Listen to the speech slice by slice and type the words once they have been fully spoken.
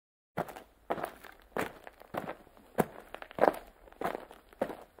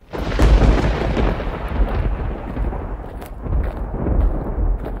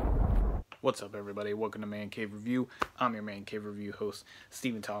What's up, everybody? Welcome to Man Cave Review. I'm your Man Cave Review host,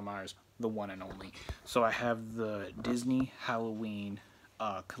 Steven Tyler Myers, the one and only. So I have the Disney Halloween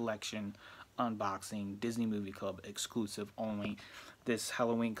collection unboxing, Disney Movie Club exclusive only. This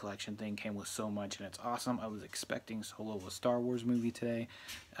Halloween collection thing came with so much, and it's awesome. I was expecting Solo, a Star Wars movie today,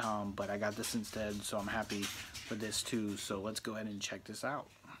 but I got this instead, so I'm happy for this too. So let's go ahead and check this out.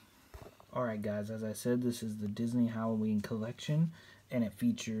 Alright guys, as I said, this is the Disney Halloween collection, and it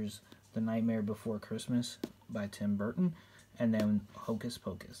features The Nightmare Before Christmas by Tim Burton, and then Hocus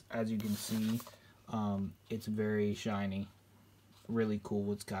Pocus. As you can see, it's very shiny, really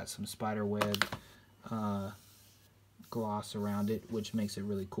cool. It's got some spiderweb gloss around it, which makes it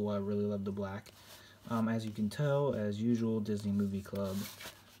really cool. I really love the black. As you can tell, as usual, Disney Movie Club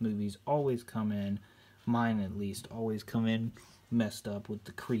movies always come in, mine at least, always come in messed up with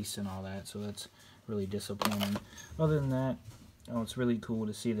the crease and all that, so that's really disappointing. Other than that, it's really cool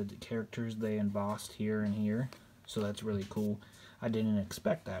to see that the characters, they embossed here and here, so that's really cool. I didn't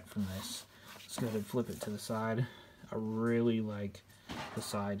expect that from this. Let's go ahead and flip it to the side. I really like the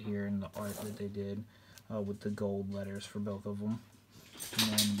side here and the art that they did with the gold letters for both of them.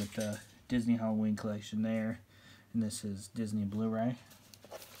 And then with the Disney Halloween collection there, and this is Disney Blu-ray.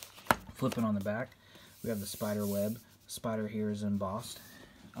 Flipping on the back, we have the spider web. Spider here is embossed,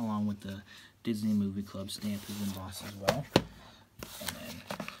 along with the Disney Movie Club stamp is embossed as well. And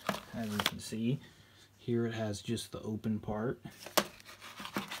then, as you can see, here it has just the open part.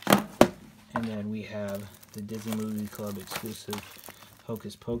 And then we have the Disney Movie Club exclusive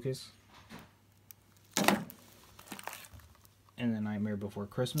Hocus Pocus. And The Nightmare Before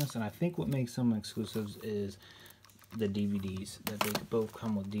Christmas. And I think what makes them exclusives is the DVDs, that they both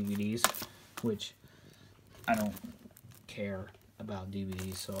come with DVDs, which I don't care about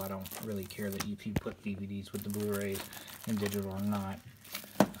DVDs, so I don't really care that if you put DVDs with the Blu-rays and digital or not.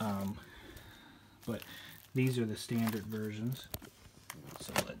 But these are the standard versions.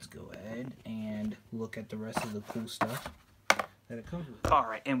 So let's go ahead and look at the rest of the cool stuff that it comes with.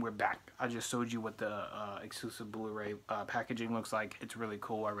 Alright, and we're back. I just showed you what the exclusive Blu-ray packaging looks like. It's really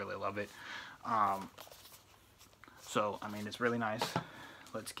cool. I really love it. So, I mean, it's really nice.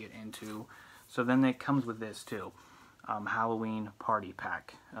 Let's get into... So then it comes with this too. Halloween Party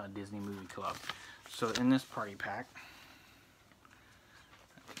Pack, Disney Movie Club. So in this party pack,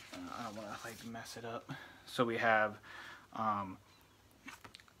 I don't want to mess it up. So we have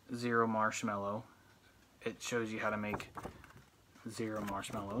Zero Marshmallow. It shows you how to make Zero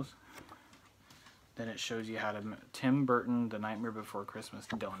Marshmallows. Then it shows you how to Tim Burton The Nightmare Before Christmas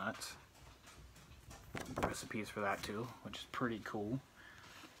donuts. Recipes for that too, which is pretty cool.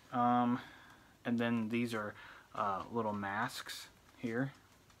 And then these are little masks here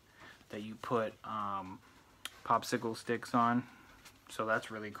that you put popsicle sticks on, so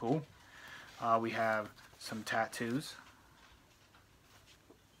that's really cool. We have some tattoos.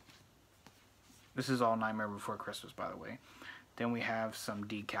 This is all Nightmare Before Christmas, by the way. Then we have some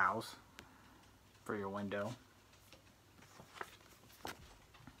decals for your window.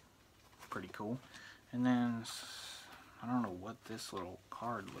 Pretty cool. And then I don't know what this little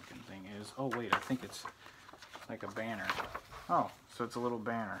card looking thing is. Oh wait, I think it's like a banner. Oh, so it's a little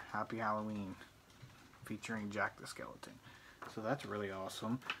banner. Happy Halloween, featuring Jack the Skeleton. So that's really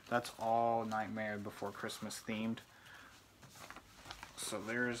awesome. That's all Nightmare Before Christmas themed. So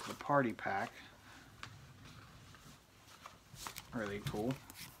there's the party pack. Really cool.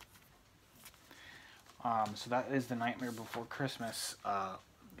 So that is the Nightmare Before Christmas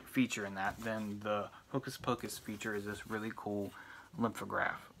feature in that. Then the Hocus Pocus feature is this really cool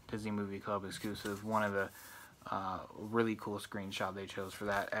lithograph, Disney Movie Club exclusive. One of the really cool screenshot they chose for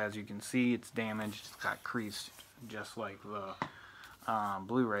that. As you can see, it's damaged. It's got creased just like the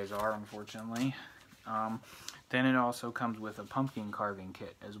Blu-rays are, unfortunately. Then it also comes with a pumpkin carving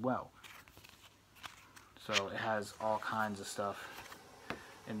kit as well. So it has all kinds of stuff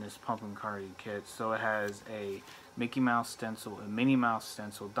in this pumpkin carving kit. So it has a Mickey Mouse stencil, a Minnie Mouse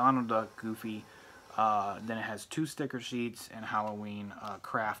stencil, Donald Duck, Goofy. Then it has 2 sticker sheets and Halloween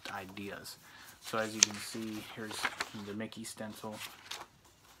craft ideas. So as you can see, here's the Mickey stencil.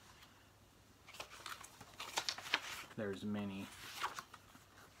 There's Minnie.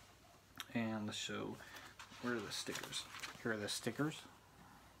 And let's show, where are the stickers? Here are the stickers.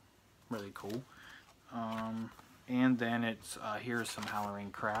 Really cool. And then it's here's some Halloween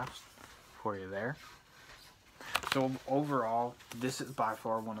crafts for you there. So overall, this is by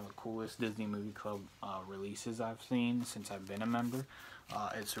far one of the coolest Disney Movie Club releases I've seen since I've been a member.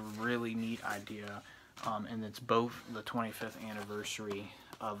 It's a really neat idea, and it's both the 25th anniversary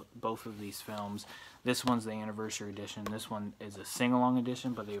of both of these films. This one's the anniversary edition. This one is a sing-along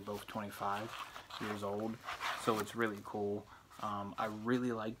edition, but they're both 25 years old, so it's really cool. I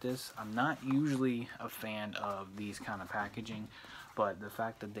really like this. I'm not usually a fan of these kind of packaging, but the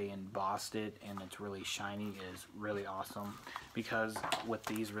fact that they embossed it and it's really shiny is really awesome, because with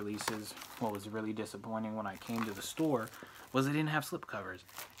these releases, what was really disappointing when I came to the store was they didn't have slipcovers,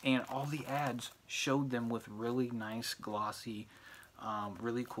 and all the ads showed them with really nice glossy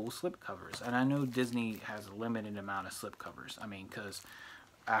really cool slipcovers. And I know Disney has a limited amount of slipcovers. I mean, because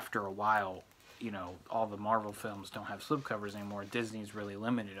after a while, you know, all the Marvel films don't have slipcovers anymore. Disney's really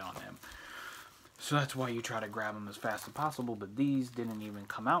limited on them. So that's why you try to grab them as fast as possible, but these didn't even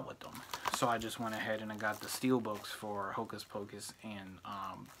come out with them. So I just went ahead and I got the steel books for Hocus Pocus and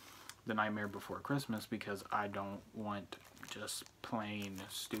The Nightmare Before Christmas, because I don't want just plain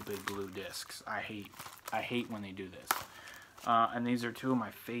stupid blue discs. I hate when they do this. And these are two of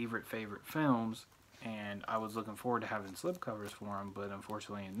my favorite films, and I was looking forward to having slipcovers for them, but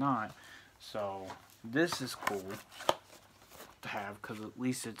unfortunately not. So this is cool to have, because at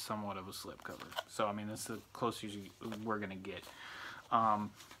least it's somewhat of a slipcover. So I mean, that's the closest we're gonna get.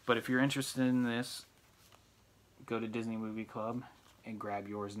 But if you're interested in this, go to Disney Movie Club and grab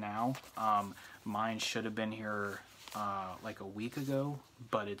yours now. Mine should have been here like a week ago,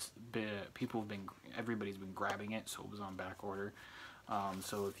 but everybody's been grabbing it, so it was on back order.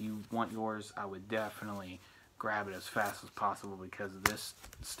 So if you want yours, I would definitely grab it as fast as possible, because this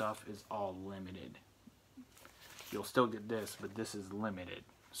stuff is all limited. You'll still get this, but this is limited.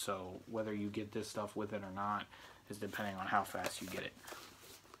 So whether you get this stuff with it or not is depending on how fast you get it.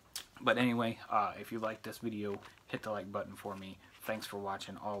 But anyway, if you like this video, hit the like button for me. Thanks for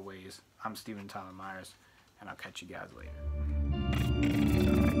watching always. I'm Steven Tyler Myers, and I'll catch you guys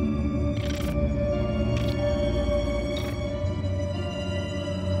later.